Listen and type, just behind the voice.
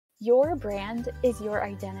Your brand is your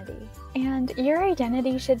identity, and your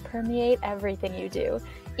identity should permeate everything you do,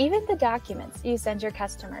 even the documents you send your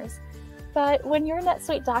customers. But when your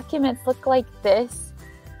NetSuite documents look like this,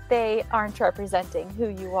 they aren't representing who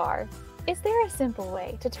you are. Is there a simple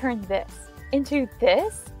way to turn this into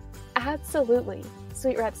this? Absolutely.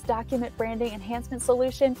 SuiteRep's Document Branding Enhancement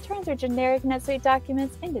solution turns your generic NetSuite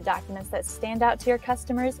documents into documents that stand out to your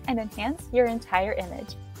customers and enhance your entire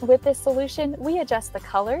image. With this solution, we adjust the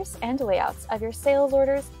colors and layouts of your sales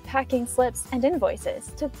orders, packing slips, and invoices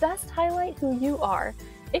to best highlight who you are.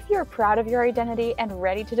 If you're proud of your identity and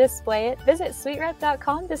ready to display it, visit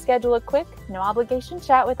SuiteRep.com to schedule a quick, no-obligation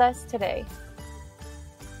chat with us today.